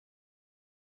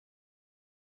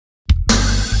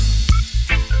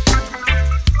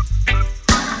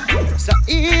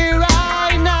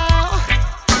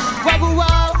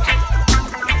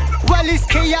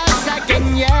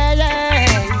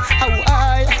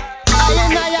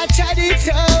it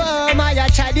home, I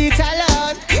tried it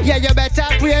alone. Yeah, you better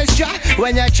praise Jah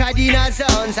when you tried in a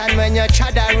zones, and when you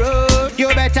tried the road, you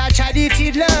better try it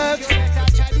in love.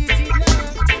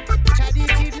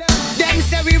 Them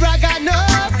say we ragga no,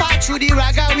 but through the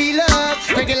ragga we love.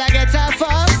 Regular get a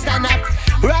fuck, stand up,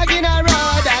 ragging a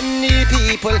road, and the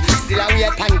people still a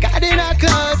wait pan God in a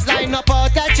clothes. Line up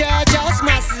out the church house,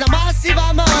 masses a massive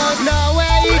amount. No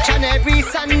way each and every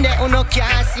Sunday, no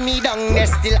can't see me down there.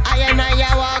 Still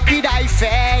I walk with I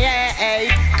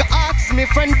faith. Ask me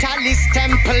front Alice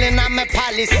temple in a me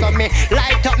palace, so me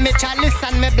light up me chalice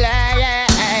and me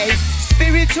blaze.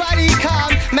 Spiritually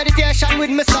calm, meditation with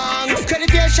my songs,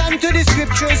 creditation to the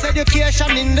scriptures,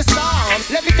 education in the psalms,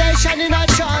 levitation in a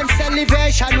trance,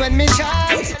 elevation when me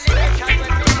chant.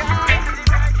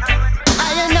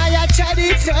 I tried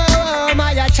it home,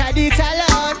 I tried it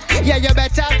alone. Yeah, you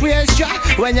better praise Jah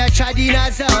when you tried in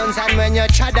a zones, and when you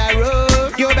tried the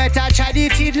road, you better try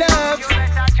it in love.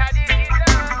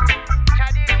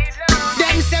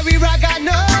 Them say we ragga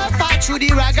no, but through the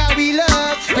ragga we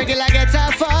love. Regular get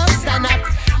a fuck, stand up,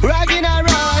 ragging a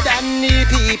road, and the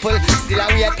people still a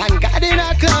wait pan God in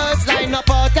a clothes. Line up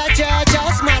out the church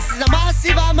house, masses a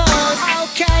massive amount.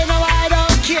 Okay, now I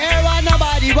don't care what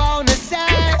nobody wanna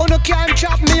say. Oh, no can't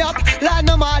trap me up like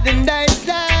no modern day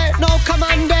slave. No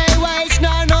command day wage,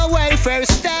 no welfare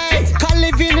state. Cause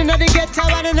living in the ghetto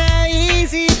and an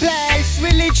easy place.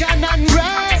 Religion and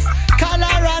race,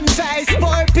 color and face.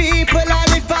 Poor people are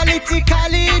live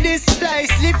politically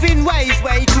displaced. Living ways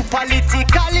way too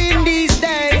political in these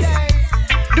days.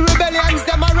 The rebellions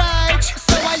them a rage,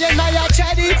 so I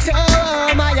tried it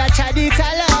home, I tried it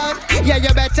alone. Yeah,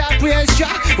 you better praise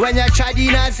Jah when you tried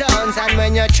in a zones, and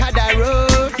when you tried the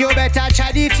road, you better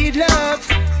try it in love.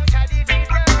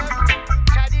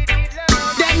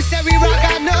 Them say we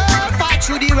ragga no, but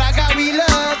through the ragga we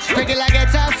love. Regular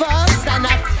get a fuck, stand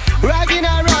up, ragging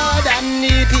a road, and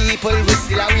the people we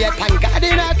still a wait pan God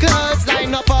in a clothes.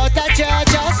 Line up out the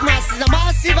church house, masses a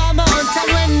massive amount.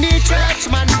 And when the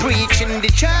churchman preaching, the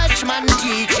churchman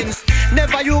teachings,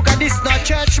 never you got this no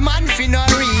churchman for no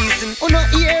reason. Oh no,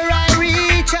 here I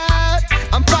reach out,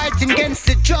 I'm fighting against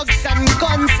the drugs and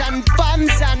guns and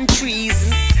bombs and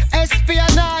treason.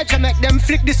 Espionage, I make them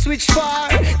flick the switch for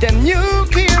them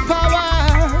nuclear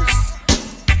powers,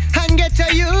 and get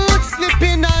a youth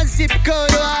slipping a zip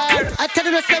code war. I tell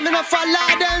you no seminar for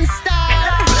Lord and Star.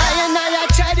 I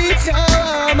tried it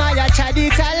home, I tried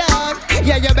it alone.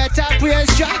 Yeah, you better praise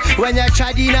Jah when you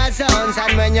tried in a zones,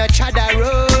 and when you tried the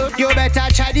road, you better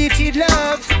try it in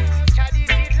love.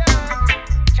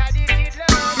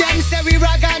 Them say we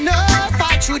ragga no,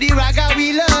 but through the ragga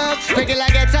we love. Regular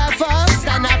get a fuck,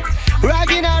 stand up,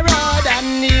 ragging a road,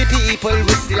 and the people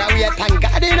we still a wait pan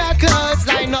God in a clothes.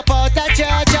 Line up out the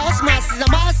church house, masses a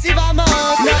massive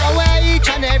amount. No way each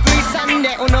and every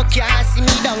Sunday, no can't see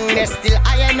me down there. Still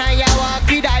I walk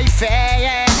with I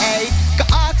faith.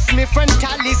 Ask me front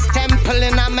Alice temple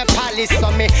in a me palace,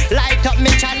 so me light up me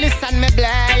chalice and me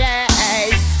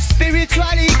blaze.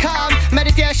 Spiritually calm,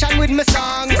 meditation with my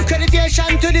songs,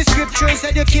 creditation to the scriptures,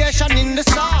 education in the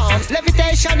psalms,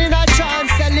 levitation in a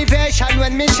trance, elevation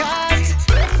when me chant.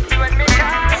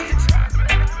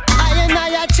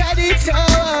 I tried it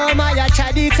home, I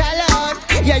tried it alone.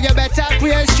 Yeah, you better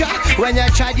praise Jah when you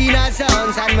tried in a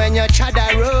zones, and when you tried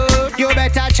the road, you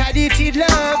better try it in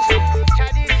love.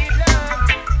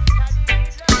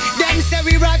 Them say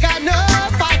we ragga no,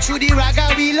 but through the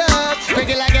ragga we love.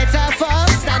 Regular get a